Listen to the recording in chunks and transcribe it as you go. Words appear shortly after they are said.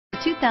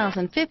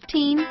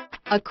2015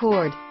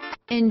 Accord.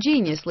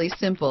 Ingeniously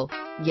simple,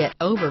 yet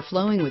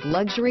overflowing with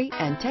luxury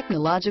and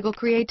technological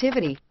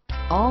creativity.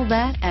 All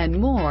that and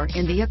more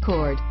in the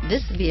Accord.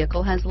 This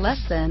vehicle has less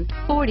than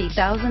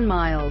 40,000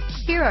 miles.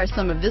 Here are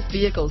some of this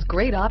vehicle's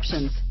great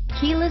options: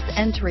 keyless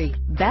entry,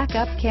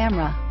 backup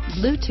camera,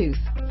 Bluetooth,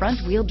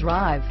 front-wheel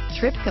drive,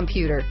 trip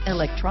computer,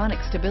 electronic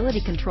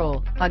stability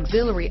control,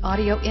 auxiliary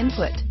audio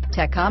input,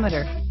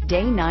 tachometer,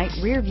 day-night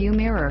rear-view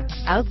mirror,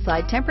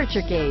 outside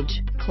temperature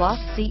gauge, cloth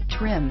seat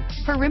trim,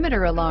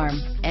 perimeter alarm,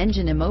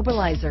 engine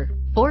immobilizer,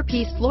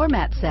 4-piece floor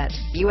mat set,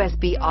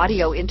 USB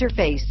audio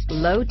interface,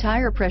 low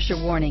tire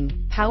pressure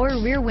warning, power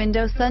rear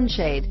window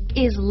sunshade.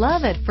 Is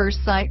love at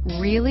first sight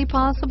really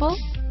possible?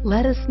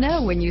 Let us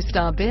know when you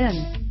stop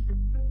in.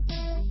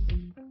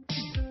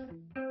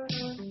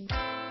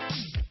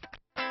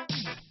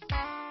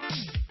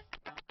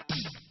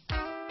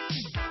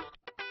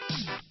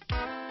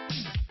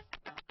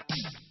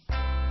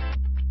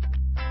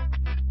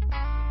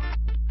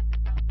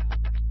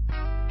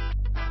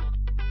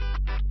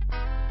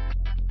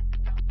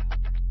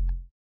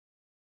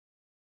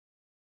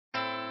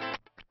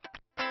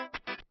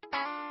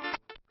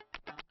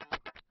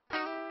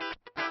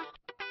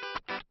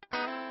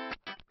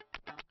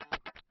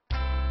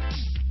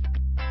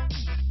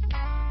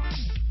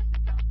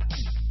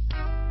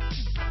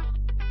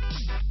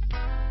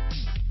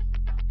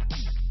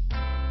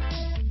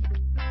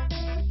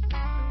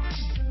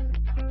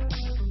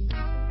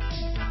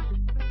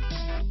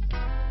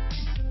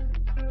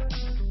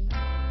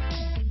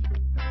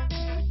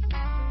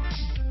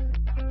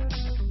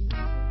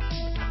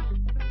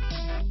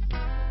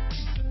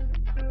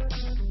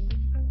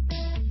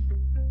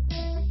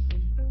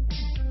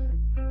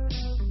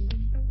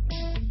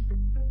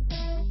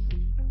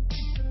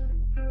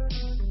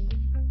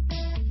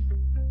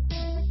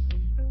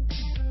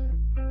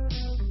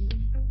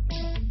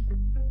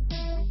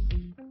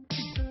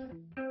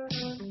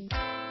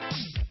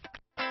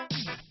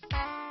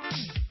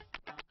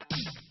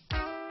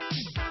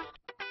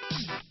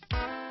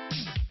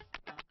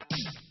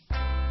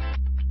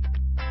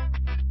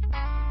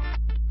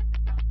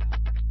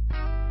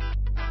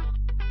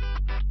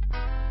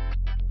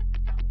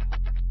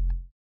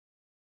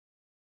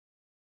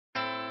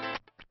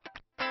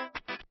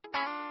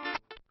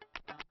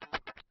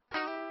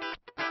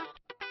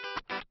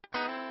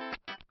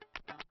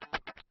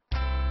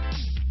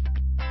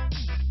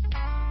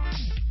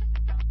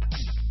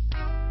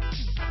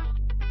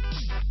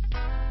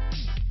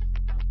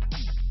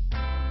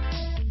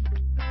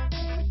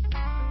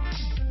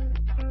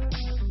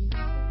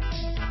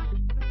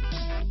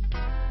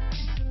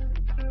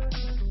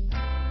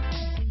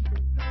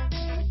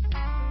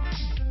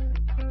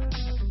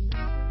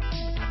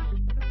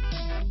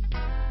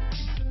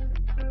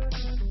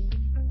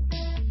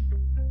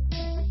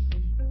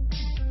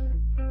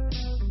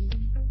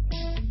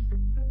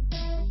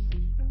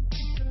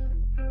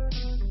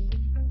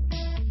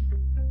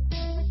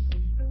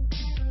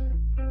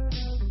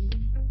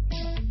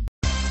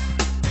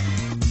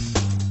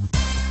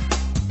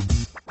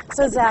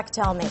 So Zach,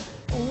 tell me,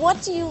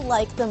 what do you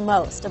like the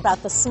most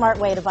about the smart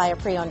way to buy a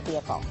pre-owned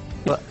vehicle?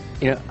 Well,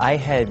 I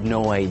had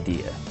no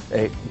idea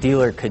a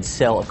dealer could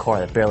sell a car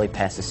that barely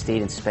passed the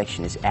state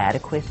inspection as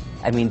adequate.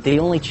 I mean, they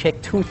only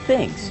check two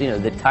things.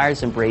 The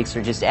tires and brakes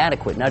are just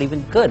adequate, not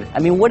even good. I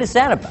mean, what is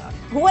that about?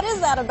 What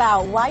is that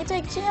about? Why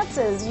take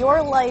chances?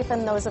 Your life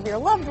and those of your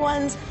loved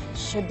ones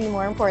should be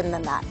more important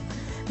than that.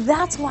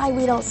 That's why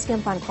we don't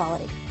skimp on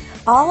quality.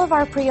 All of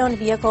our pre-owned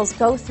vehicles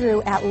go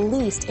through at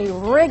least a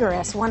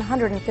rigorous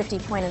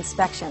 150-point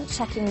inspection,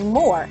 checking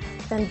more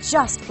than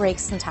just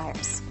brakes and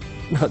tires.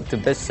 The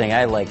best thing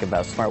I like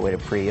about Smart Way to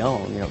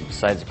Pre-Own,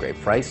 besides the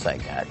great price I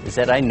got, is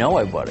that I know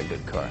I bought a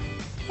good car.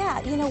 Yeah,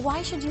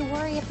 why should you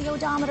worry if the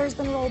odometer's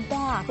been rolled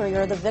back, or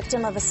you're the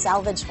victim of a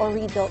salvaged or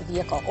rebuilt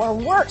vehicle, or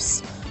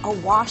worse, a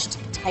washed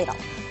title?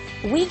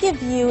 We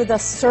give you the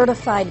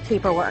certified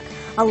paperwork,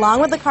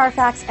 along with the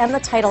Carfax and the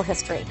title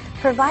history,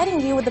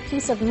 providing you with the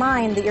peace of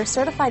mind that your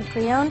certified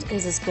pre-owned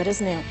is as good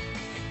as new.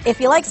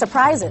 If you like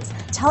surprises,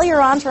 tell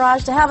your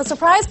entourage to have a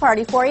surprise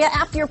party for you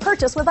after your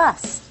purchase with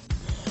us.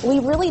 We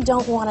really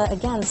don't want to,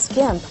 again,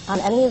 skimp on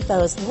any of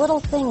those little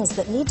things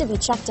that need to be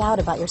checked out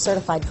about your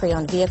certified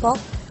pre-owned vehicle.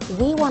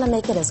 We want to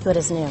make it as good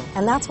as new,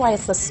 and that's why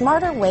it's the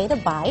smarter way to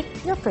buy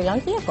your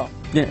pre-owned vehicle.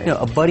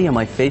 A buddy on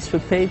my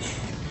Facebook page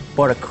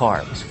bought a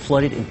car, was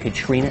flooded in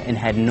Katrina, and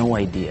had no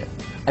idea.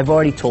 I've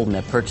already told him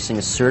that purchasing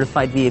a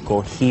certified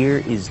vehicle here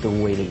is the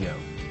way to go.